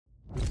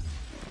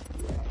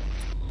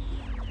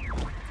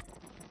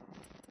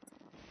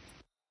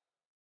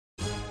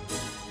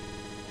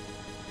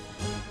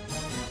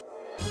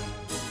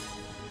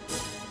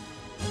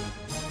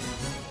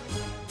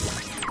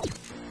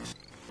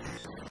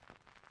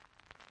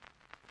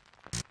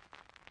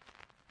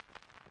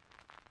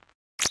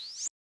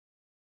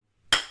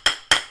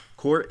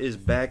Court is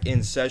back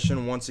in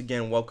session once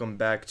again. Welcome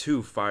back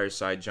to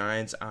Fireside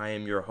Giants. I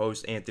am your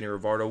host, Anthony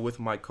Rivardo, with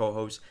my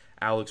co-host,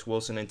 Alex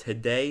Wilson. And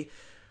today,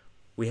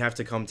 we have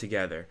to come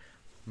together.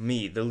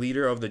 Me, the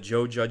leader of the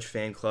Joe Judge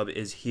fan club,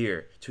 is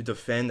here to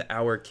defend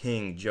our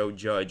king, Joe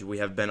Judge. We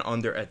have been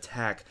under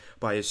attack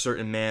by a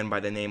certain man by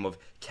the name of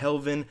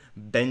Kelvin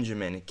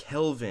Benjamin.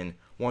 Kelvin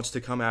wants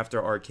to come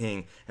after our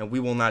king, and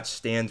we will not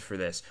stand for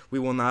this. We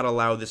will not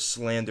allow this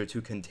slander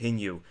to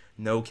continue.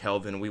 No,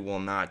 Kelvin, we will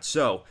not.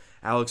 So,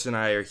 Alex and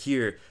I are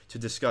here to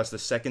discuss the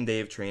second day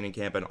of training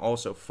camp and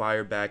also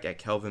fire back at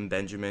Kelvin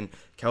Benjamin,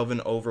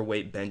 Kelvin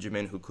Overweight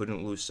Benjamin, who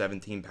couldn't lose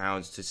 17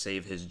 pounds to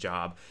save his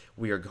job.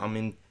 We are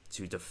coming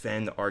to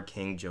defend our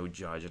king, Joe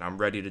Judge, and I'm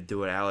ready to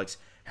do it. Alex,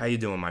 how you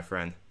doing, my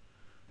friend?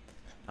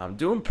 I'm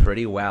doing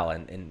pretty well,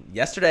 and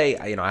yesterday,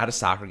 I had a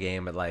soccer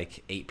game at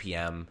like 8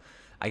 p.m.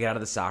 I get out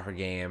of the soccer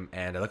game,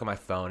 and I look at my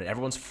phone, and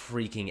everyone's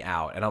freaking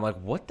out, and I'm like,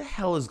 what the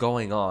hell is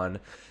going on?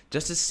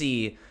 Just to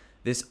see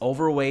this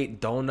overweight,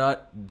 donut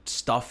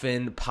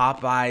stuffing,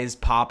 Popeyes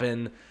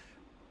popping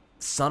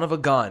son of a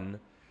gun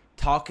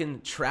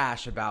talking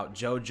trash about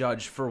Joe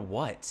Judge for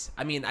what?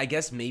 I mean, I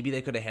guess maybe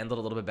they could have handled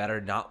it a little bit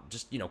better, not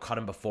just, cut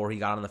him before he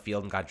got on the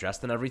field and got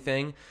dressed and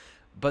everything.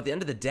 But at the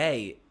end of the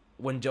day,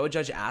 when Joe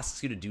Judge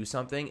asks you to do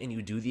something and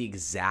you do the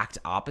exact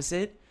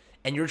opposite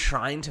and you're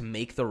trying to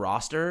make the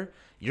roster,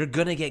 you're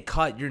going to get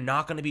cut. You're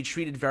not going to be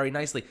treated very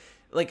nicely.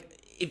 Like,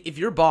 if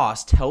your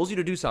boss tells you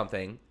to do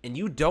something and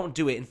you don't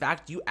do it, in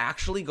fact, you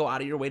actually go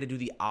out of your way to do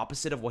the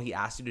opposite of what he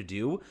asked you to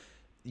do,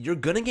 you're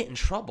going to get in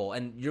trouble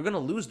and you're going to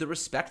lose the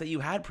respect that you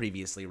had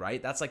previously,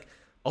 right? That's like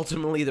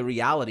ultimately the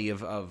reality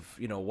of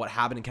what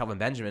happened in Kelvin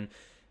Benjamin.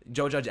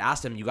 Joe Judge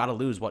asked him, you got to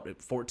lose,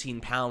 14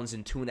 pounds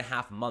in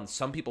 2.5 months.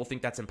 Some people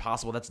think that's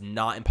impossible. That's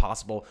not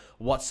impossible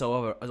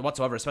whatsoever,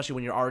 especially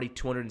when you're already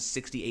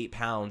 268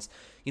 pounds.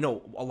 A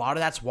lot of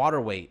that's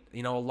water weight.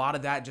 A lot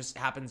of that just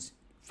happens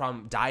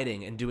from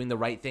dieting and doing the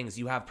right things.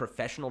 You have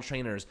professional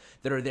trainers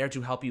that are there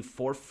to help you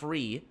for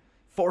free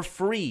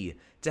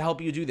to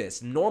help you do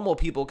this. Normal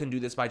people can do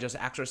this by just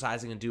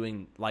exercising and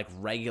doing like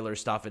regular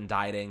stuff and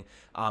dieting,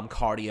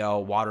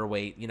 cardio, water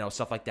weight,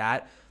 stuff like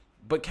that.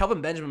 But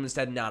Kelvin Benjamin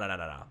said, no.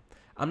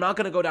 I'm not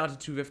going to go down to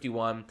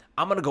 251.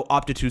 I'm going to go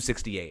up to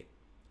 268.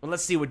 And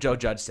let's see what Joe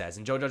Judge says.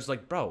 And Joe Judge is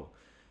like, bro,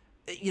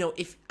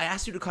 if I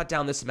asked you to cut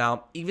down this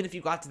amount, even if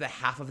you got to the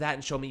half of that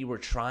and showed me you were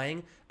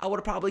trying, I would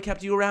have probably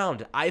kept you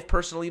around. I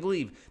personally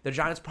believe the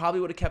Giants probably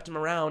would have kept him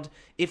around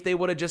if they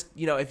would have just,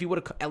 if he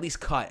would have at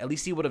least cut, at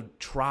least he would have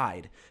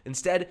tried.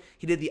 Instead,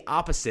 he did the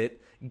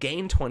opposite,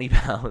 gained 20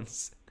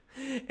 pounds.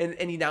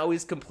 And now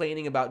he's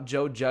complaining about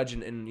Joe Judge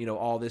and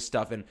all this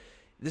stuff. And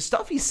the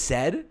stuff he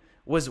said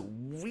was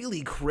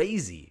really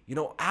crazy,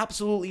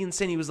 absolutely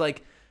insane. He was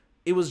like,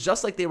 it was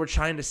just like they were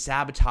trying to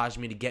sabotage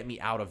me to get me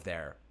out of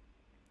there.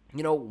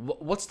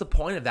 What's the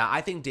point of that?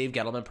 I think Dave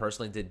Gettleman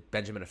personally did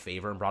Benjamin a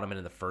favor and brought him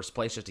in the first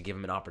place just to give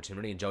him an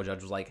opportunity. And Joe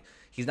Judge was like,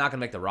 he's not going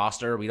to make the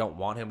roster. We don't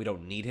want him. We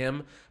don't need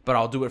him. But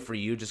I'll do it for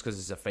you just because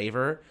it's a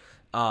favor.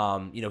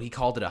 He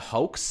called it a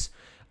hoax.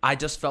 I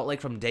just felt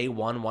like from day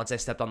one, once I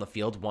stepped on the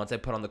field, once I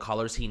put on the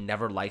colors, he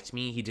never liked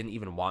me. He didn't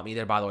even want me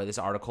there. By the way, this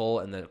article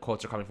and the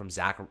quotes are coming from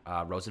Zach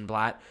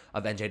Rosenblatt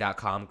of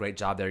NJ.com. Great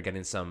job there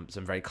getting some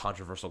very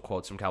controversial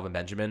quotes from Kelvin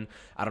Benjamin.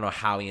 I don't know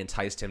how he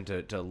enticed him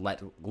to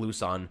let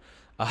loose on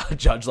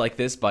Judge like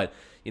this, but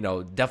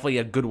definitely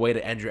a good way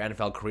to end your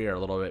NFL career a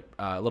little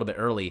bit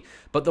early.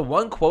 But the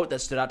one quote that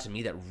stood out to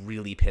me that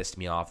really pissed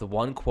me off, the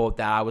one quote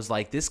that I was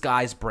like, this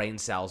guy's brain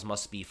cells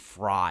must be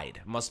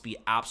fried, must be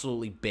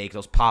absolutely baked.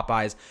 Those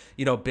Popeyes,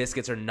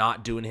 biscuits are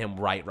not doing him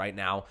right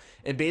now.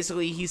 And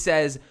basically, he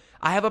says,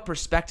 I have a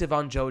perspective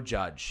on Joe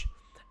Judge.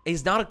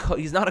 He's not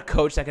a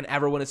coach that can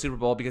ever win a Super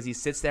Bowl because he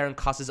sits there and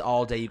cusses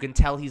all day. You can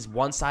tell he's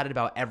one-sided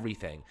about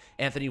everything.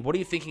 Anthony, what are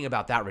you thinking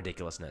about that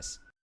ridiculousness?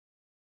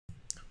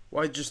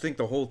 Well, I just think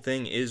the whole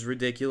thing is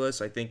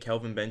ridiculous. I think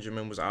Kelvin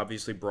Benjamin was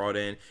obviously brought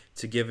in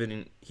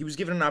to he was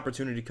given an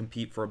opportunity to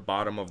compete for a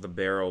bottom of the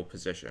barrel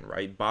position,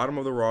 right? Bottom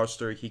of the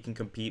roster, he can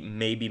compete,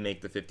 maybe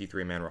make the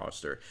 53-man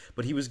roster.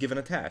 But he was given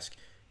a task.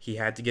 He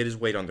had to get his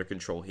weight under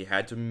control. He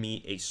had to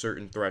meet a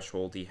certain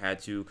threshold. He had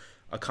to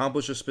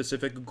accomplish a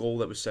specific goal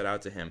that was set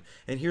out to him.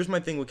 And here's my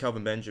thing with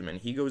Kelvin Benjamin.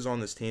 He goes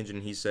on this tangent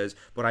and he says,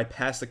 but I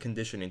passed the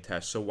conditioning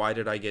test, so why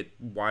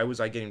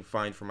was I getting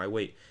fined for my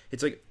weight?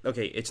 It's like,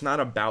 okay, it's not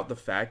about the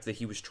fact that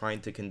he was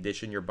trying to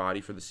condition your body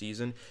for the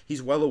season.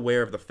 He's well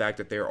aware of the fact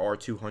that there are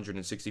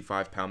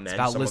 265-pound men. It's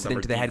about some listening of them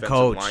are to the head defensive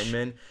coach.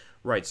 linemen.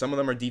 Right, some of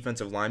them are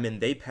defensive linemen.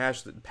 They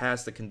pass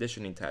the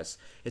conditioning test.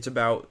 It's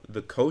about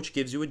the coach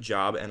gives you a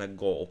job and a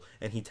goal,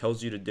 and he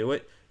tells you to do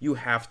it. You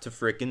have to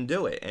frickin'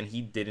 do it, and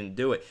he didn't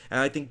do it. And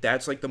I think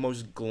that's like the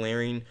most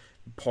glaring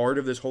part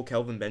of this whole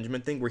Kelvin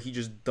Benjamin thing where he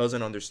just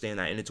doesn't understand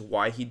that, and it's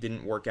why he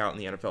didn't work out in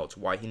the NFL. It's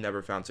why he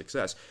never found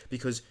success,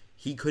 because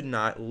he could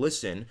not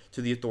listen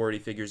to the authority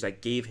figures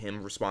that gave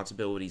him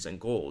responsibilities and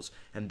goals.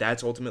 And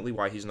that's ultimately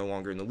why he's no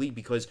longer in the league,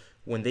 because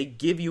when they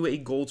give you a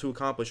goal to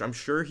accomplish, I'm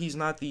sure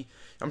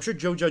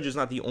Joe Judge is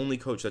not the only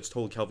coach that's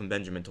told Kelvin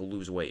Benjamin to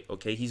lose weight,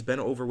 okay? He's been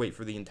overweight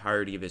for the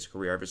entirety of his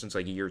career, ever since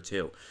like year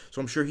 2.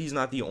 So I'm sure he's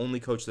not the only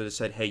coach that has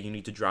said, hey, you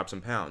need to drop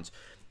some pounds.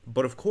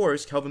 But of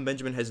course, Kelvin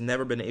Benjamin has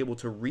never been able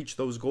to reach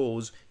those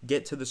goals,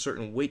 get to the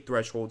certain weight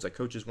thresholds that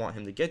coaches want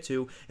him to get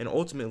to, and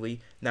ultimately,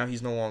 now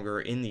he's no longer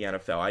in the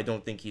NFL. I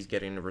don't think he's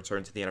getting a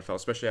return to the NFL,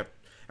 especially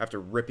after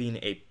ripping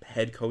a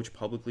head coach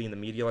publicly in the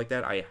media like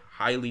that. I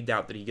highly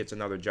doubt that he gets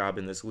another job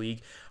in this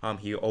league.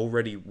 He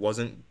already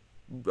wasn't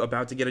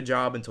about to get a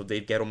job until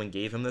Dave Gettleman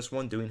gave him this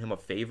one, doing him a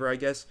favor, I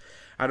guess.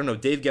 I don't know.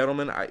 Dave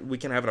Gettleman, we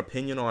can have an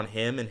opinion on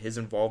him and his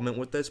involvement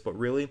with this, but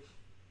really,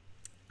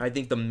 I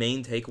think the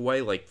main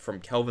takeaway, like from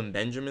Kelvin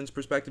Benjamin's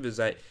perspective, is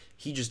that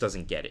he just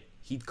doesn't get it.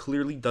 He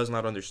clearly does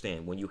not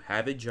understand. When you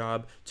have a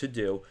job to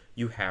do,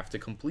 you have to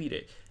complete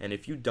it. And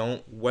if you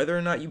don't, whether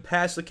or not you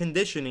pass the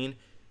conditioning,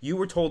 you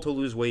were told to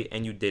lose weight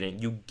and you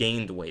didn't. You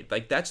gained weight.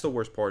 Like, that's the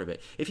worst part of it.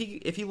 If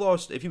he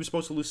was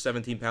supposed to lose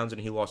 17 pounds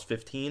and he lost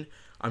 15,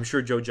 I'm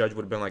sure Joe Judge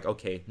would have been like,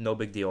 okay, no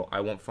big deal.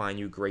 I won't fine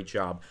you. Great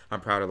job. I'm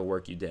proud of the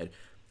work you did.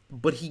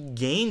 But he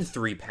gained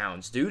 3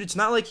 pounds, dude. It's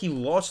not like he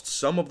lost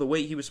some of the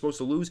weight he was supposed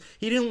to lose.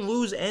 He didn't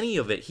lose any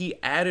of it. He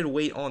added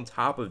weight on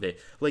top of it.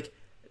 Like,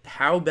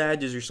 how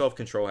bad does your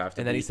self-control have to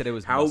be? And then he said it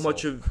was how muscle.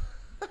 Much of...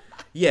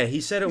 Yeah,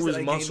 he said it was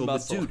muscle,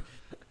 but dude,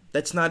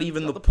 that's not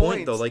even the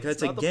point, though. Like,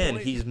 that's again,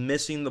 he's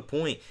missing the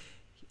point.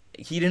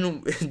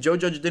 Joe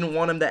Judge didn't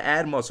want him to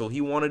add muscle.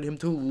 He wanted him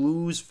to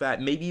lose fat,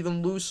 maybe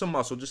even lose some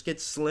muscle, just get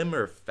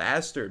slimmer,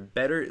 faster,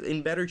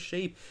 in better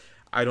shape.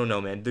 I don't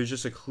know, man. There's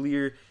just a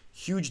clear,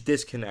 huge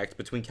disconnect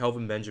between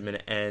Kelvin Benjamin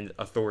and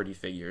authority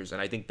figures, and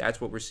I think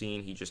that's what we're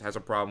seeing. He just has a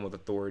problem with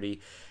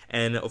authority.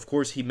 And of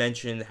course, he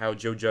mentioned how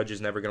Joe Judge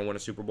is never going to win a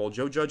Super Bowl.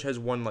 Joe Judge has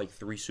won like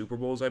 3 Super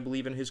Bowls, I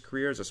believe, in his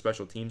career as a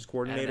special teams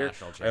coordinator.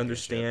 I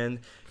understand.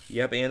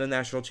 Yep, and a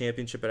national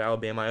championship at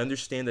Alabama. I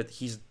understand that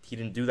he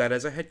didn't do that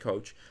as a head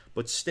coach,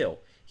 but still,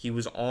 he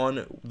was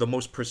on the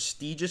most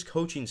prestigious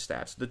coaching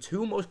staffs, the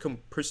 2 most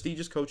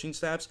prestigious coaching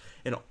staffs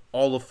in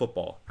all of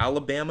football,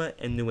 Alabama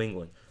and New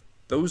England.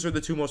 Those are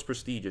the 2 most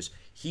prestigious.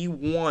 He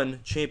won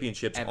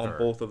championships on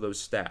both of those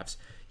staffs.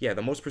 Yeah,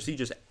 the most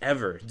prestigious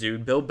ever,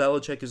 dude. Bill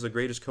Belichick is the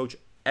greatest coach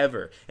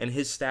ever, and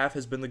his staff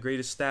has been the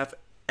greatest staff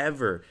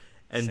ever.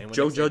 And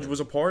Joe Judge was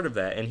a part of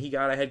that, and he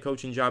got a head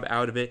coaching job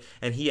out of it,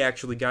 and he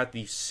actually got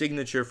the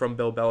signature from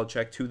Bill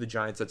Belichick to the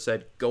Giants that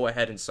said, go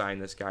ahead and sign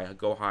this guy,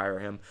 go hire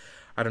him.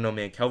 I don't know,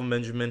 man. Kelvin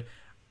Benjamin,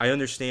 I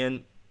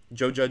understand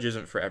Joe Judge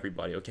isn't for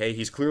everybody, okay?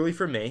 He's clearly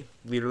for me,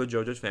 leader of the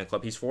Joe Judge fan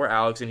club. He's for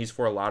Alex, and he's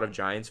for a lot of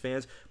Giants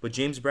fans. But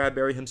James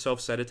Bradbury himself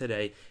said it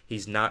today.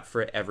 He's not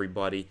for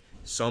everybody.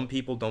 Some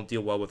people don't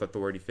deal well with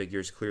authority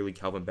figures. Clearly,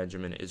 Kelvin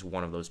Benjamin is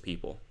one of those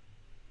people.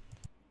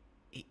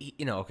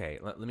 Okay,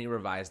 let me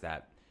revise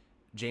that.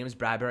 James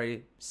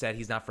Bradbury said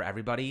he's not for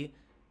everybody.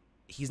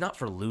 He's not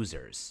for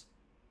losers,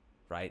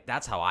 right?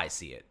 That's how I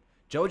see it.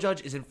 Joe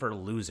Judge isn't for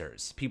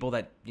losers. People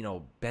that,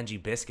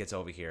 Benji Biscuits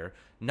over here,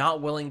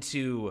 not willing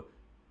to,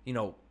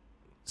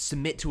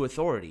 submit to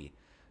authority,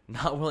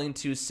 not willing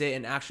to sit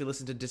and actually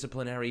listen to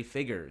disciplinary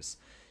figures.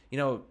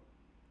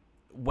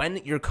 When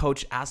your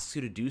coach asks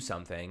you to do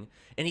something,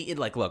 and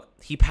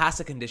he passed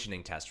a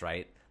conditioning test,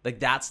 right? Like,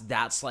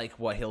 that's like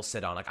what he'll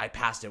sit on. Like, I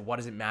passed it. What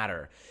does it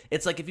matter?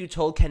 It's like if you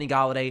told Kenny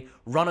Golladay,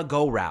 run a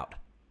go route.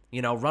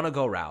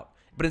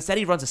 But instead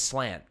he runs a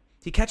slant.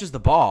 He catches the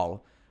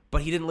ball,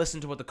 but he didn't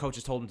listen to what the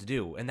coaches told him to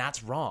do, and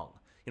that's wrong.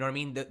 You know what I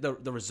mean?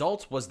 The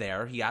result was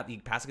there. He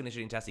passed the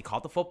conditioning test. He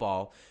caught the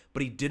football,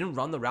 but he didn't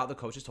run the route the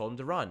coaches told him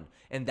to run.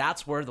 And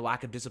that's where the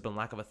lack of discipline,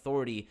 lack of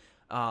authority,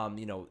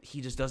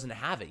 he just doesn't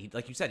have it.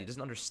 Like you said, he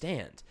doesn't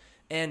understand.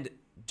 And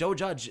Joe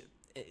Judge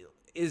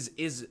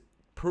is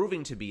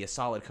proving to be a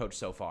solid coach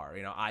so far.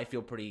 I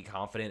feel pretty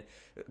confident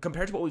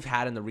compared to what we've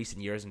had in the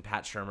recent years in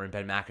Pat Shurmur and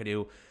Ben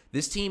McAdoo.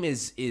 This team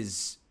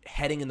is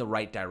heading in the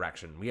right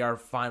direction. We are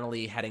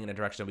finally heading in a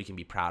direction that we can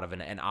be proud of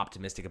and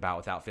optimistic about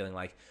without feeling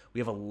like we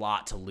have a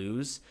lot to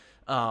lose.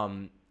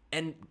 And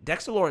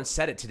Dexter Lawrence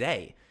said it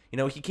today.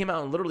 He came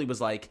out and literally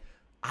was like,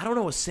 I don't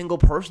know a single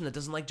person that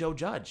doesn't like Joe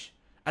Judge.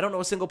 I don't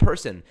know a single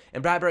person.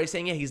 And Bradbury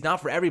saying, yeah, he's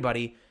not for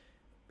everybody.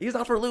 He's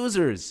not for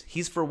losers.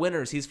 He's for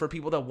winners. He's for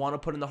people that want to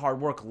put in the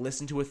hard work,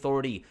 listen to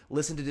authority,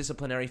 listen to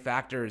disciplinary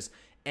factors,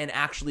 and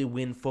actually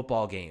win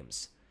football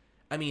games.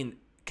 I mean,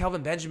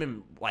 Kelvin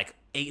Benjamin,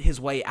 ate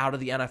his way out of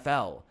the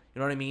NFL. You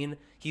know what I mean?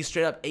 He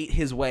straight up ate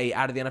his way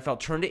out of the NFL,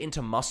 turned it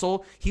into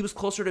muscle. He was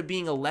closer to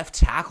being a left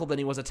tackle than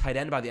he was a tight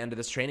end by the end of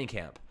this training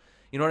camp.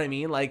 You know what I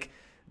mean?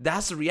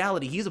 That's the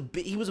reality. He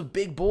was a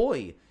big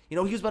boy. He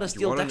was about to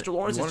steal Dexter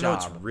Lawrence's job. You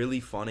want to know what's really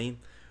funny?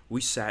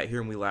 We sat here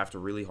and we laughed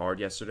really hard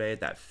yesterday at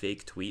that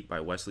fake tweet by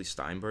Wesley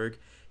Steinberg.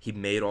 He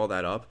made all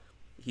that up.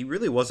 he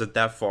really wasn't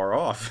that far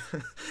off.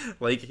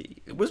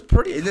 Like, It was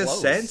pretty in close,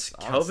 a sense,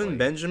 honestly. Kelvin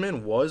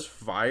Benjamin was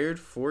fired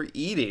for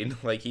eating.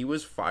 Like, he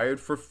was fired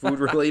for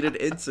food-related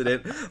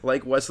incident,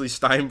 like Wesley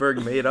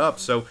Steinberg made up.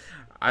 So,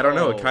 I don't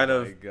know. It kind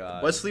Oh of my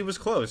God. Wesley was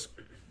close.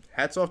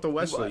 Hats off to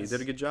Wesley. He was.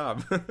 did a good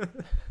job.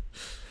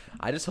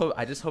 I just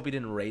hope he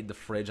didn't raid the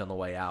fridge on the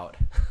way out.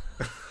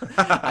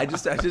 I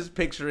just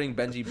picturing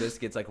Benji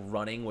Biscuits like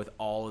running with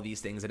all of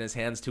these things in his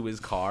hands to his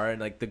car,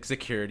 and like the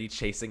security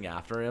chasing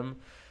after him,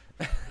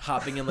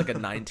 hopping in like a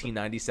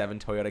 1997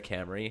 Toyota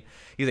Camry.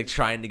 He's like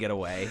trying to get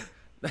away.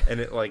 And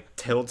it like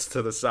tilts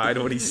to the side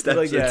when he steps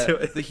Like, yeah, into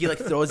it. he like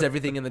throws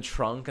everything in the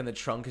trunk, and the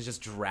trunk is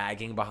just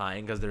dragging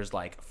behind because there's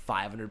like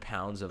 500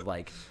 pounds of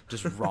like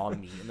just raw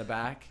meat in the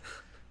back.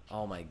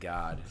 Oh my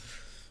God.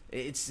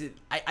 This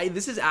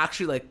is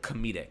actually like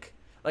comedic.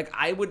 Like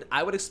I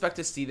would expect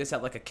to see this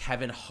at like a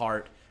Kevin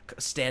Hart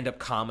stand-up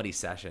comedy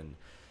session,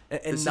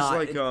 and This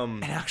not is like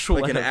an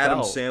actual like an NFL. Adam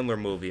Sandler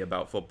movie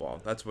about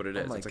football. That's what it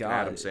is. Oh my It's like God. an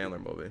Adam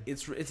Sandler movie.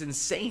 It's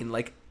insane.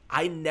 Like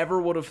I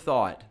never would have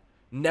thought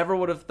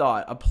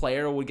a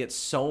player would get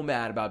so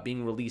mad about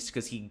being released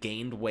because he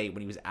gained weight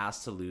when he was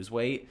asked to lose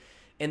weight,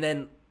 and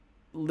then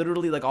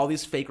literally like all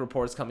these fake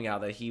reports coming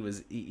out that he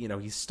was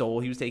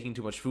taking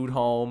too much food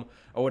home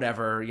or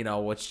whatever,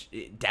 which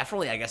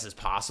definitely I guess is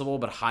possible,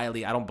 but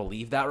highly I don't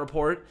believe that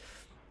report.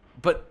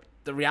 But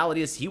the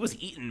reality is he was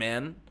eating,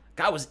 man.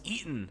 Guy was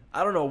eating.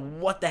 I don't know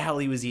what the hell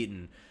he was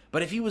eating.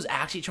 But if he was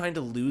actually trying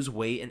to lose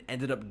weight and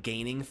ended up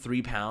gaining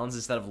 3 pounds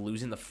instead of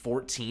losing the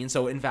 14,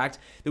 so in fact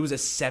there was a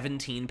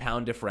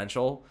 17-pound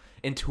differential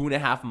in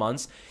 2.5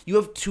 months. You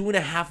have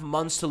 2.5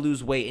 months to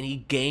lose weight, and he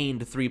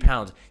gained 3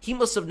 pounds. He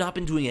must have not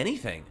been doing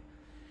anything.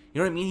 You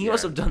know what I mean? He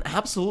must have done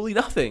absolutely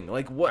nothing.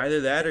 Like what?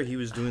 Either that or he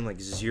was doing like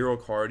zero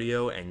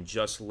cardio and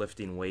just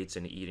lifting weights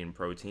and eating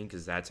protein,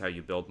 because that's how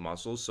you build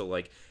muscles. So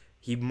like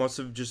he must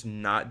have just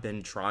not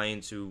been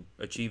trying to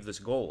achieve this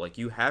goal. Like,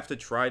 you have to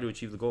try to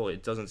achieve the goal.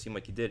 It doesn't seem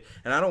like he did.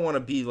 And I don't want to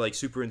be, like,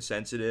 super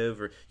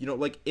insensitive or,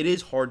 like, it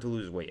is hard to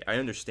lose weight. I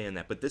understand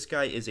that. But this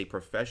guy is a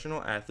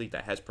professional athlete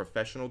that has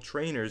professional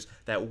trainers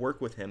that work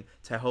with him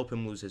to help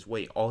him lose his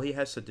weight. All he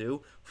has to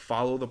do,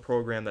 follow the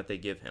program that they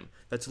give him.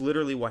 That's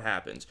literally what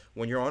happens.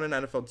 When you're on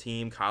an NFL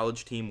team,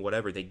 college team,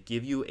 whatever, they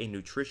give you a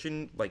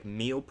nutrition, like,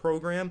 meal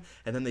program,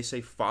 and then they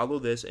say, follow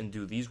this and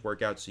do these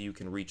workouts so you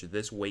can reach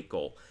this weight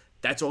goal.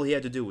 That's all he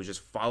had to do, was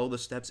just follow the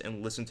steps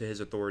and listen to his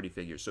authority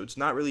figures. So it's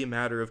not really a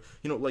matter of,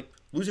 like,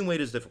 losing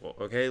weight is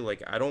difficult, okay?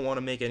 Like, I don't want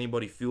to make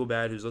anybody feel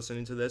bad who's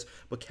listening to this,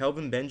 but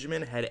Kelvin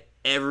Benjamin had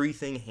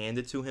everything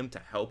handed to him to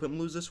help him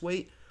lose this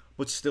weight,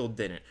 but still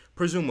didn't.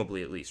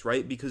 Presumably, at least,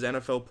 right? Because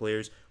NFL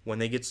players, when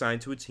they get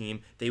signed to a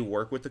team, they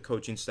work with the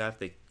coaching staff,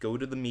 they go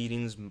to the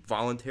meetings,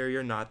 voluntary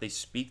or not, they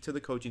speak to the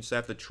coaching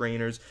staff, the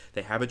trainers,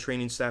 they have a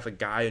training staff, a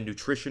guy, a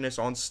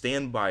nutritionist on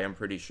standby, I'm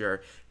pretty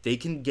sure. They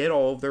can get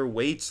all of their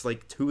weights,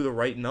 like, to the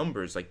right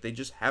numbers. Like, they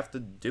just have to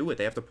do it.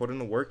 They have to put in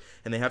the work,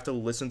 and they have to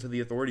listen to the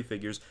authority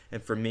figures.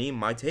 And for me,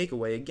 my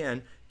takeaway,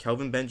 again,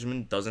 Kelvin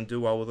Benjamin doesn't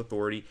do well with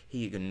authority.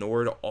 He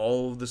ignored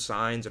all of the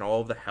signs and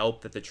all of the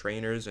help that the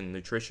trainers and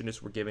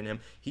nutritionists were giving him.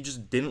 He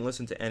just didn't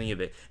listen to any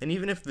of it. And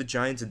even if the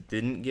Giants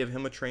didn't give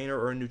him a trainer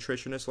or a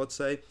nutritionist, let's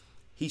say,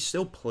 he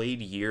still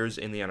played years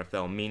in the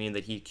NFL, meaning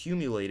that he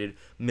accumulated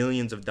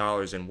millions of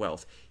dollars in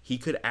wealth. He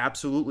could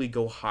absolutely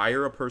go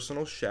hire a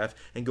personal chef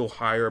and go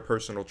hire a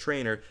personal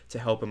trainer to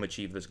help him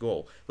achieve this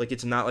goal. Like,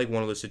 it's not like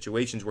one of those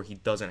situations where he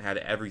doesn't have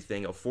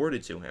everything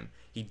afforded to him.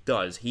 He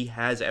does. He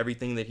has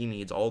everything that he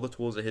needs, all the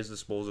tools at his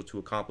disposal to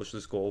accomplish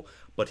this goal,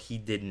 but he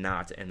did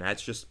not. And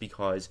that's just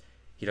because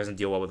he doesn't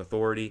deal well with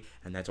authority,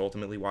 and that's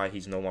ultimately why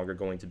he's no longer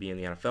going to be in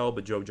the NFL.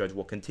 But Joe Judge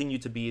will continue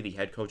to be the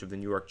head coach of the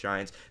New York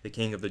Giants, the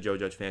king of the Joe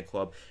Judge fan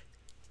club.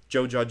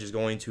 Joe Judge is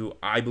going to,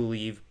 I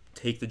believe,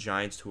 take the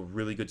Giants to a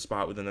really good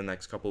spot within the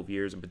next couple of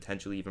years and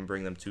potentially even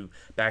bring them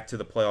back to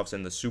the playoffs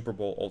and the Super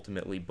Bowl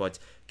ultimately. But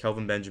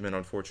Kelvin Benjamin,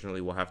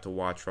 unfortunately, will have to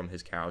watch from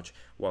his couch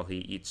while he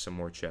eats some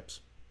more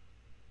chips.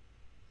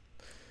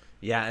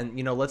 Yeah, and,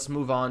 let's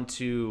move on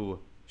to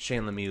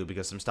Shane Lemieux,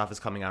 because some stuff is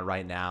coming out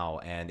right now,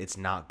 and it's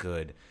not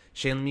good.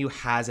 Shane Lemieux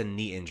has a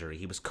knee injury.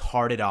 He was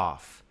carted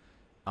off.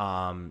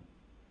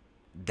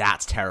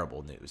 That's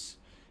terrible news.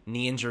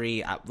 Knee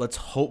injury, let's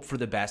hope for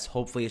the best.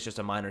 Hopefully it's just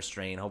a minor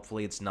strain.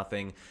 Hopefully it's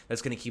nothing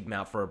that's going to keep him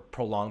out for a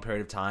prolonged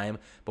period of time.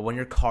 But when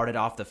you're carted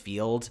off the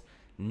field,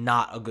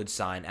 not a good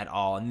sign at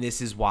all. And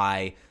this is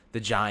why the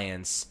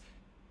Giants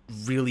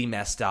really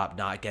messed up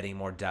not getting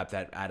more depth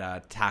at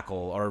a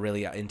tackle or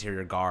really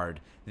interior guard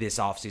this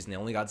offseason. They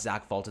only got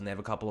Zach Fulton. They have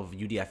a couple of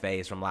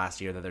UDFAs from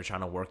last year that they're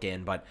trying to work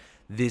in, but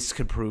this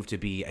could prove to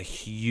be a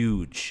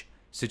huge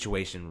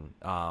situation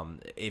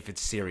if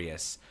it's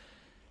serious.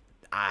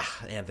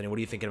 Anthony, what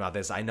are you thinking about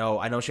this? I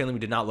know Shane Lemieux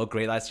did not look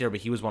great last year,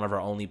 but he was one of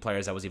our only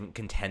players that was even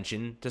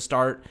contention to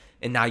start,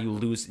 and now you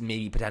lose,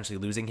 maybe potentially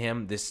losing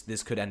him.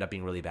 This could end up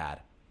being really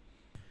bad.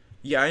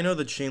 Yeah, I know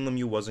that Shane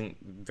Lemieux wasn't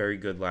very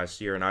good last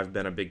year, and I've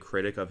been a big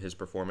critic of his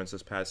performance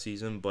this past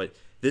season. But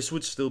this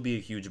would still be a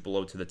huge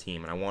blow to the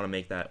team, and I want to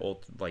make that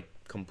like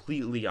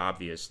completely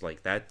obvious,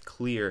 like that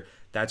clear.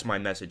 That's my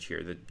message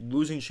here. That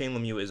losing Shane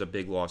Lemieux is a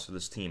big loss to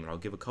this team, and I'll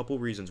give a couple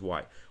reasons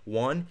why.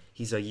 One,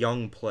 he's a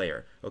young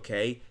player.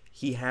 Okay,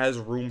 he has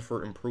room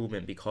for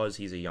improvement because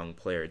he's a young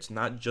player. It's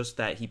not just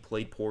that he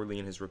played poorly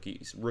in his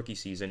rookie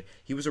season.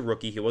 He was a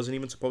rookie. He wasn't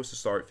even supposed to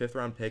start.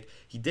 5th-round pick.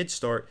 He did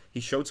start. He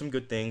showed some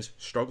good things.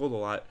 Struggled a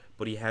lot,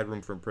 but he had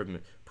room for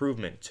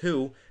improvement.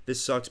 Two,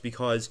 this sucks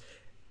because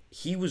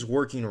he was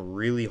working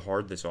really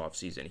hard this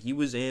offseason. He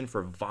was in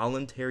for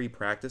voluntary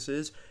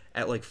practices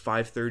at like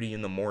 5:30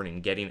 in the morning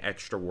getting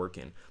extra work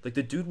in. Like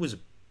the dude was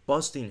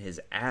busting his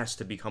ass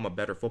to become a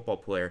better football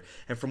player.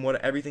 And from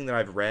everything that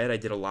I've read, I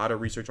did a lot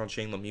of research on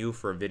Shane Lemieux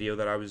for a video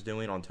that I was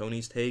doing on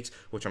Tony's Takes,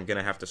 which I'm going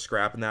to have to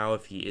scrap now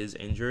if he is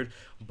injured.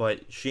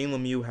 But Shane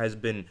Lemieux has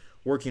been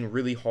working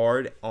really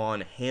hard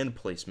on hand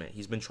placement.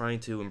 He's been trying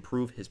to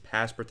improve his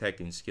pass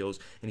protecting skills,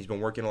 and he's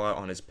been working a lot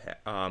on his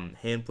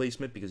hand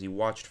placement because he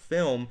watched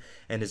film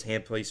and his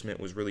hand placement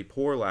was really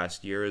poor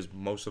last year, as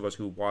most of us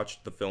who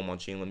watched the film on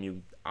Shane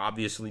Lemieux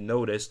obviously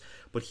noticed,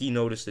 but he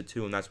noticed it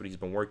too, and that's what he's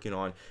been working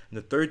on. And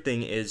the third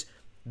thing is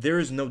there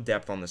is no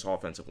depth on this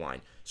offensive line.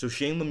 So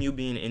Shane Lemieux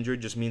being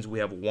injured just means we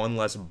have one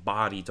less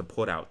body to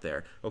put out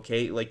there,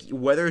 okay? Like,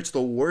 whether it's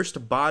the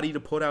worst body to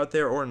put out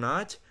there or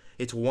not,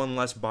 it's one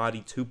less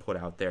body to put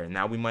out there. And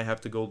now we might have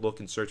to go look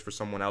and search for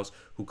someone else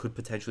who could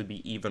potentially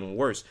be even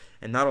worse.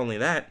 And not only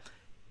that,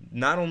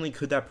 not only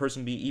could that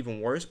person be even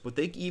worse, but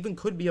they even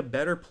could be a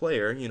better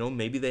player. You know,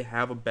 maybe they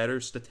have a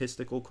better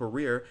statistical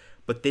career,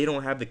 but they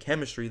don't have the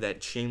chemistry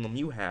that Shane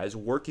Lemieux has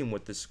working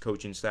with this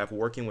coaching staff,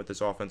 working with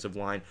this offensive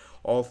line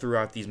all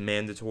throughout these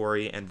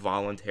mandatory and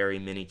voluntary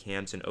mini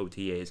camps and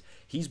OTAs.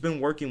 He's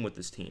been working with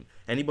this team.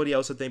 Anybody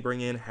else that they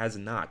bring in has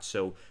not.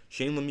 So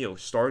Shane Lemieux,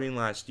 starting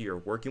last year,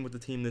 working with the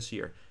team this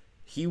year,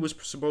 he was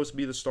supposed to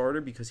be the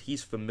starter because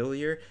he's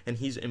familiar and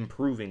he's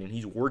improving and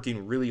he's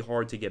working really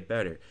hard to get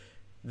better.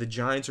 The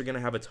Giants are going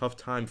to have a tough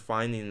time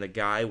finding the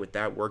guy with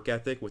that work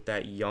ethic, with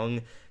that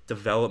young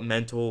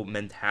developmental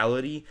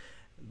mentality,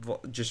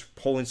 just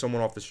pulling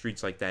someone off the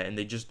streets like that, and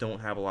they just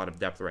don't have a lot of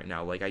depth right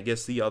now. Like, I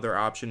guess the other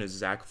option is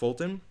Zach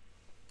Fulton.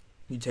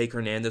 You take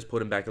Hernandez,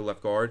 put him back at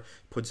left guard,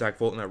 put Zach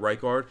Fulton at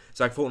right guard.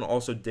 Zach Fulton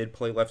also did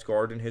play left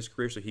guard in his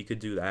career, so he could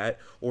do that.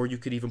 Or you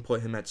could even put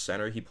him at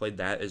center. He played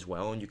that as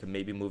well, and you could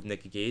maybe move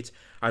Nick Gates.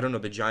 I don't know.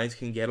 The Giants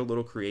can get a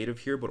little creative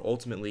here, but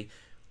ultimately,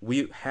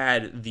 we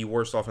had the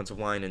worst offensive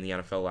line in the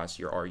NFL last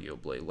year,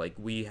 arguably. Like,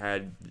 we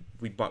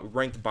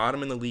ranked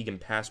bottom in the league in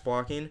pass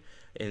blocking,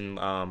 in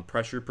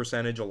pressure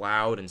percentage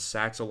allowed, and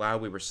sacks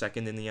allowed. We were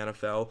second in the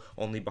NFL,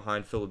 only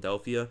behind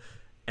Philadelphia.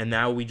 And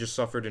now we just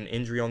suffered an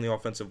injury on the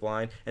offensive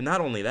line. And not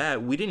only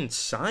that, we didn't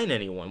sign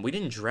anyone. We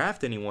didn't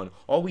draft anyone.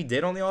 All we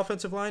did on the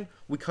offensive line,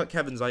 we cut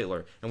Kevin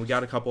Zeitler, and we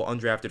got a couple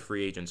undrafted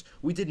free agents.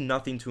 We did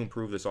nothing to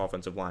improve this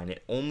offensive line.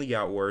 It only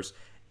got worse.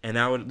 And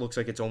now it looks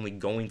like it's only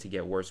going to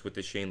get worse with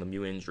the Shane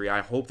Lemieux injury.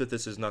 I hope that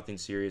this is nothing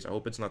serious. I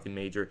hope it's nothing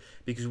major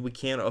because we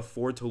can't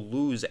afford to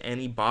lose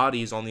any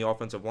bodies on the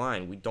offensive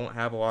line. We don't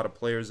have a lot of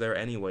players there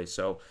anyway.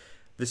 So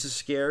this is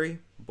scary,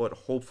 but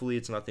hopefully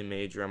it's nothing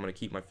major. I'm going to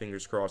keep my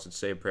fingers crossed and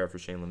say a prayer for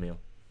Shane Lemieux.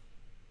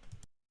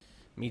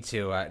 Me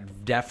too.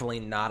 Definitely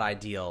not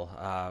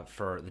ideal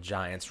for the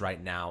Giants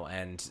right now.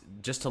 And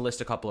just to list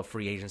a couple of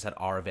free agents that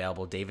are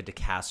available, David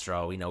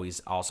DeCastro, we know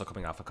he's also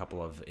coming off a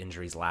couple of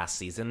injuries last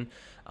season,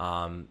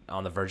 on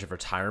the verge of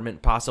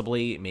retirement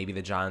possibly. Maybe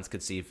the Giants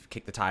could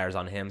kick the tires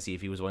on him, see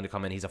if he was willing to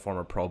come in. He's a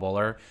former Pro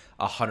Bowler,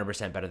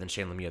 100% better than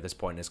Shane Lemieux at this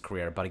point in his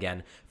career. But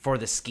again, for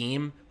the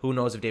scheme, who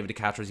knows if David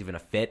DeCastro is even a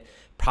fit.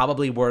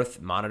 Probably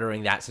worth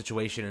monitoring that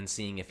situation and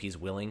seeing if he's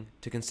willing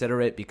to consider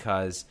it,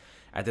 because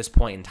at this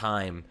point in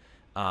time,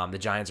 the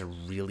Giants are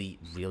really,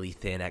 really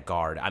thin at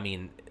guard. I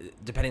mean,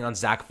 depending on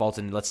Zach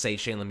Fulton, let's say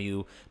Shane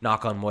Lemieux,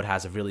 knock on wood,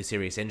 has a really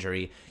serious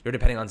injury. You're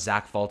depending on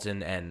Zach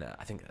Fulton and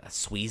I think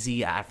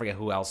Sweezy. I forget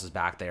who else is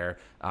back there.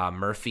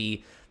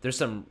 Murphy. There's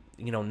some,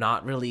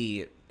 not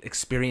really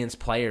experienced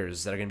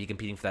players that are going to be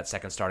competing for that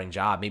second starting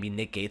job. Maybe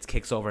Nick Gates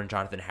kicks over and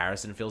Jonathan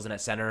Harrison fills in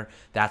at center.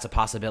 That's a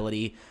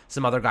possibility.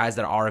 Some other guys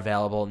that are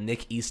available: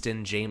 Nick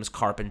Easton, James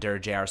Carpenter,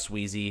 J.R.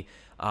 Sweezy,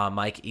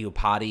 Mike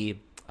Iupati,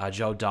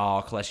 Joe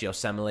Dahl, Kalesio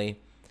Semele.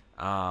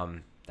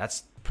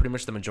 That's pretty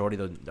much the majority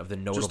of the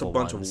notable ones. Just a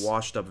bunch of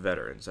washed-up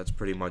veterans. That's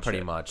pretty much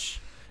it.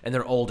 And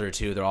they're older,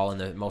 too. They're all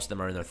most of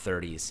them are in their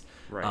 30s.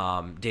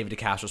 Right. David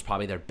DeCastro is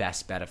probably their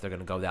best bet if they're going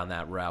to go down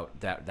that route,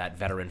 that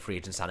veteran free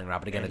agent signing route.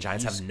 But again, the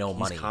Giants have no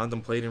money. He's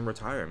contemplating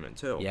retirement,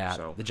 too. Yeah,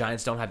 so. The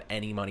Giants don't have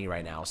any money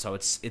right now, so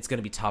it's going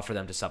to be tough for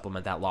them to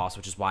supplement that loss,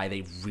 which is why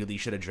they really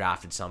should have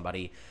drafted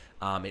somebody.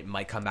 It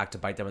might come back to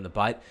bite them in the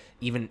butt.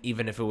 Even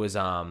if it was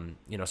someone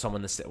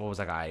what was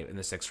that guy in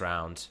the 6th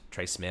round,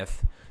 Trey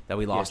Smith, that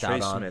we lost Trey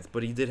out on. Smith,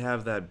 but he did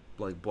have that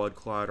like blood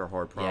clot or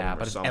heart problem. Yeah, or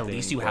but something, at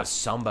least you have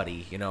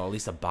somebody, at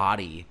least a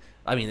body.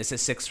 I mean, this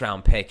is a 6th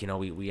round pick.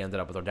 We ended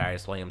up with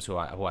Darius Williams, who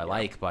I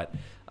like, but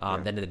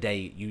at the end of the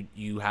day,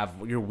 you have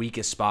your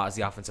weakest spot is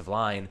the offensive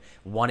line.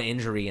 One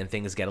injury and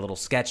things get a little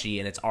sketchy,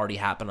 and it's already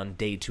happened on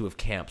day 2 of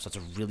camp, so it's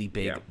a really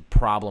big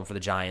problem for the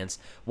Giants.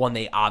 One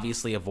they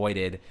obviously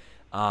avoided.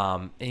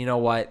 And you know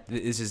what?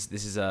 This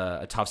is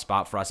a tough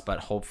spot for us, but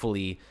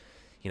hopefully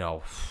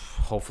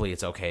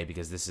it's okay,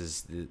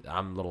 because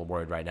I'm a little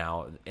worried right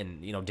now.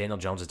 And, Daniel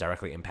Jones is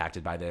directly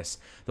impacted by this.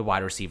 The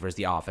wide receivers,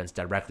 the offense,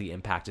 directly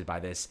impacted by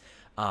this.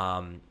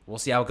 We'll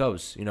see how it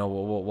goes.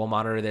 We'll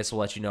monitor this. We'll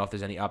let you know if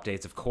there's any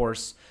updates. Of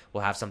course,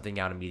 we'll have something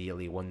out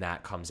immediately when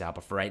that comes out.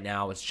 But for right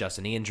now, it's just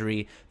a knee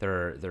injury.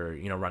 They're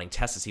running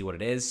tests to see what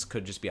it is.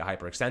 Could just be a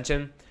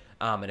hyperextension.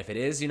 And if it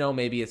is,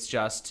 maybe it's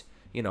just,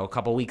 a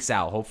couple weeks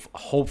out.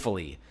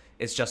 Hopefully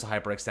it's just a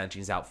hyperextension.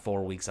 He's out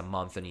 4 weeks, a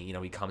month, and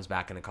he comes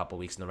back in a couple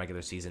weeks in the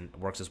regular season,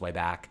 works his way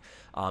back,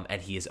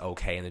 and he is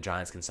okay, and the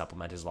Giants can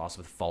supplement his loss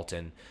with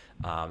Fulton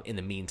in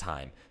the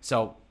meantime.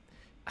 So,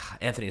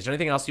 Anthony, is there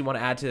anything else you want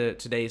to add to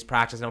today's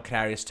practice? I know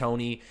Kadarius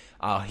Toney,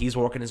 he's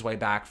working his way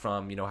back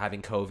from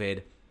having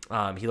COVID.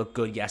 He looked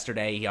good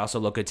yesterday. He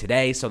also looked good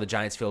today, so the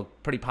Giants feel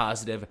pretty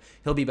positive.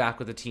 He'll be back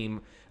with the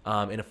team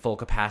in a full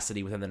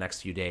capacity within the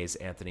next few days.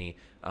 Anthony,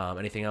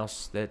 anything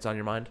else that's on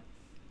your mind?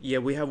 Yeah,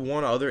 we have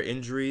one other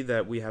injury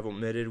that we have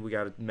omitted. We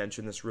got to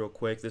mention this real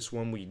quick. This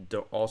one we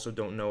also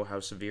don't know how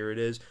severe it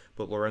is,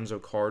 but Lorenzo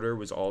Carter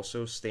was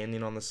also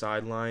standing on the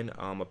sideline.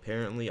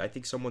 Apparently, I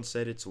think someone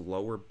said it's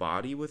lower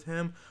body with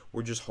him.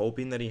 We're just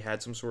hoping that he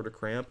had some sort of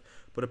cramp.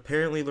 But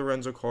apparently,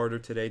 Lorenzo Carter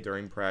today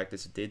during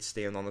practice did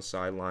stand on the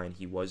sideline.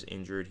 He was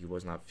injured. He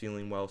was not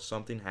feeling well.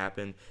 Something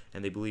happened,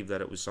 and they believe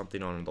that it was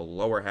something on the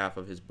lower half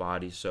of his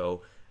body.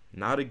 So,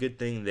 not a good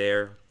thing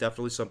there.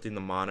 Definitely something to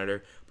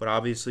monitor, but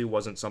obviously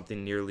wasn't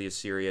something nearly as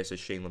serious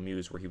as Shane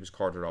Lemieux, where he was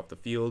carted off the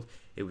field.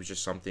 It was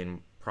just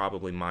something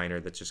probably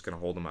minor that's just going to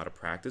hold him out of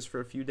practice for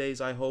a few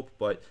days, I hope,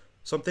 but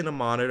something to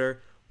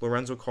monitor.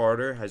 Lorenzo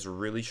Carter has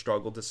really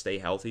struggled to stay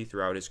healthy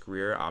throughout his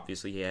career.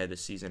 Obviously, he had a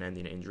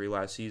season-ending injury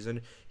last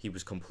season. He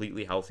was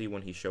completely healthy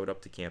when he showed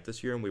up to camp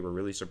this year, and we were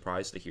really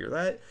surprised to hear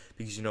that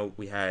because,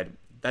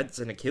 that's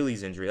an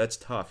Achilles injury. That's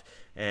tough.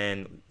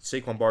 And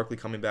Saquon Barkley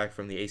coming back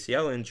from the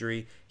ACL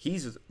injury,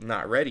 he's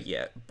not ready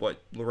yet.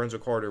 But Lorenzo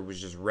Carter was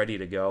just ready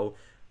to go.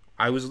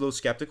 I was a little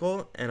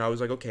skeptical, and I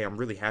was like, okay, I'm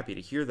really happy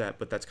to hear that,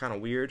 but that's kind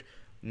of weird.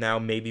 Now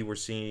maybe we're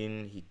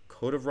seeing he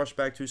could have rushed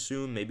back too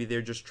soon. Maybe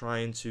they're just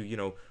trying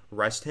to,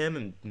 rest him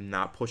and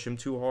not push him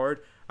too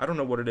hard. I don't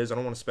know what it is. I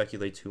don't want to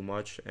speculate too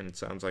much, and it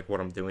sounds like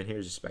what I'm doing here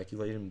is just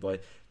speculating,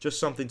 but just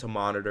something to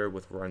monitor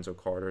with Lorenzo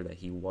Carter, that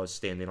he was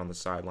standing on the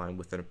sideline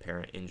with an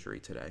apparent injury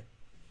today.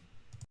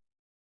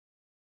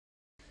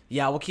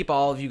 Yeah, we'll keep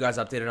all of you guys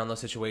updated on those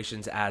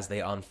situations as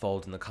they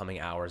unfold in the coming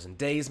hours and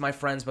days, my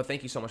friends. But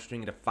thank you so much for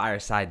tuning into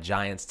Fireside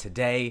Giants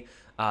today.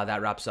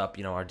 That wraps up,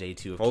 our day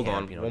 2 of camp.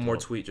 Hold on, one more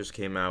tweet just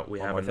came out. We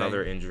have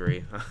another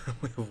injury.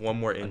 We have one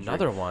more injury.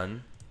 Another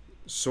one?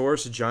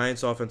 Source: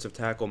 Giants offensive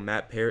tackle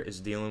Matt Peart is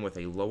dealing with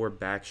a lower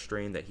back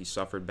strain that he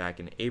suffered back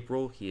in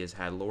April. He has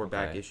had lower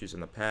back issues in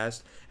the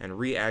past and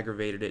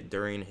re-aggravated it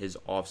during his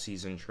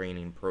off-season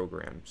training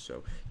program.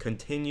 So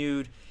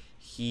continued.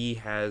 He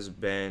has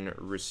been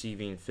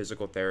receiving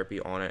physical therapy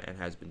on it and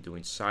has been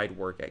doing side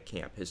work at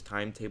camp. His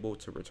timetable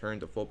to return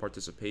to full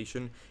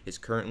participation is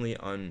currently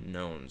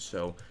unknown.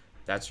 So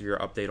that's your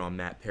update on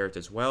Matt Peart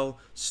as well.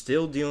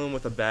 Still dealing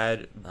with a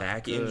bad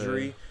back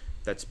injury.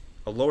 That's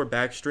a lower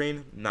back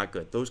strain, not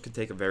good. Those can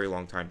take a very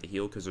long time to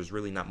heal because there's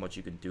really not much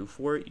you can do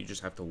for it. You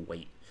just have to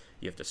wait.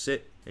 You have to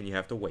sit and you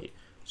have to wait.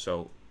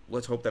 So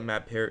let's hope that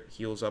Matt Peart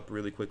heals up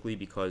really quickly,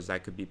 because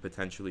that could be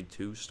potentially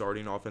 2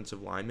 starting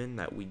offensive linemen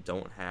that we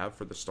don't have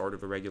for the start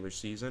of the regular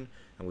season,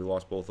 and we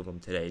lost both of them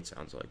today, it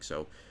sounds like.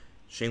 So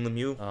Shane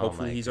Lemieux,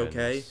 hopefully he's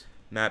okay.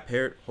 Matt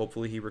Peart,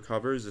 hopefully he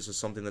recovers. This is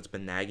something that's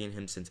been nagging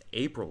him since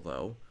April,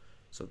 though,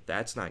 so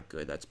that's not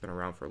good. That's been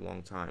around for a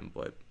long time,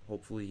 but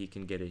hopefully he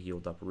can get it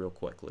healed up real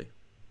quickly.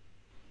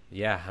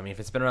 Yeah, I mean, if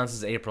it's been around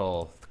since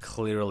April,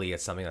 clearly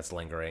it's something that's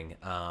lingering.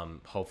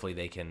 Hopefully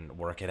they can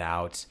work it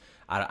out.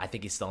 I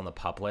think he's still on the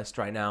PUP list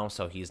right now,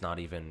 so he's not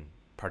even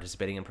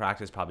participating in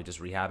practice, probably just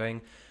rehabbing.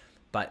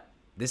 But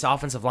this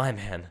offensive line,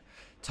 man,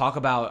 talk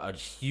about a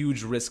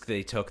huge risk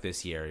they took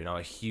this year.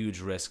 A huge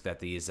risk that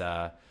this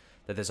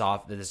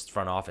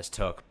front office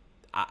took.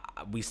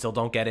 We still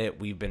don't get it.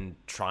 We've been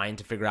trying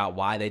to figure out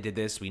why they did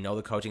this. We know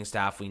the coaching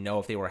staff. We know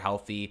if they were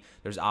healthy,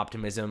 there's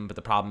optimism. But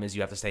the problem is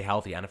you have to stay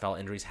healthy. NFL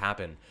injuries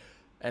happen.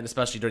 And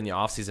especially during the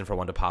offseason for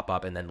one to pop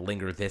up and then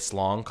linger this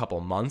long, couple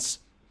months.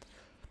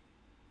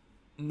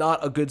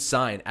 Not a good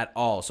sign at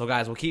all. So,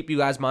 guys, we'll keep you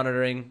guys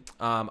monitoring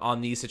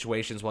on these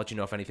situations. We'll let you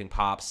know if anything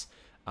pops.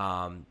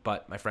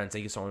 But, my friends,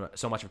 thank you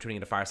so much for tuning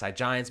into Fireside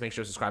Giants. Make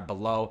sure to subscribe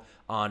below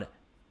on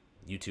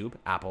YouTube,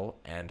 Apple,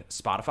 and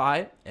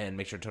Spotify. And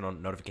make sure to turn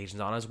on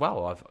notifications on as well.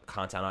 We'll have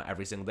content on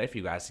every single day for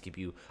you guys to keep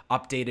you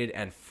updated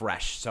and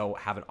fresh. So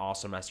have an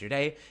awesome rest of your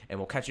day, and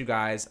we'll catch you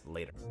guys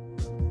later.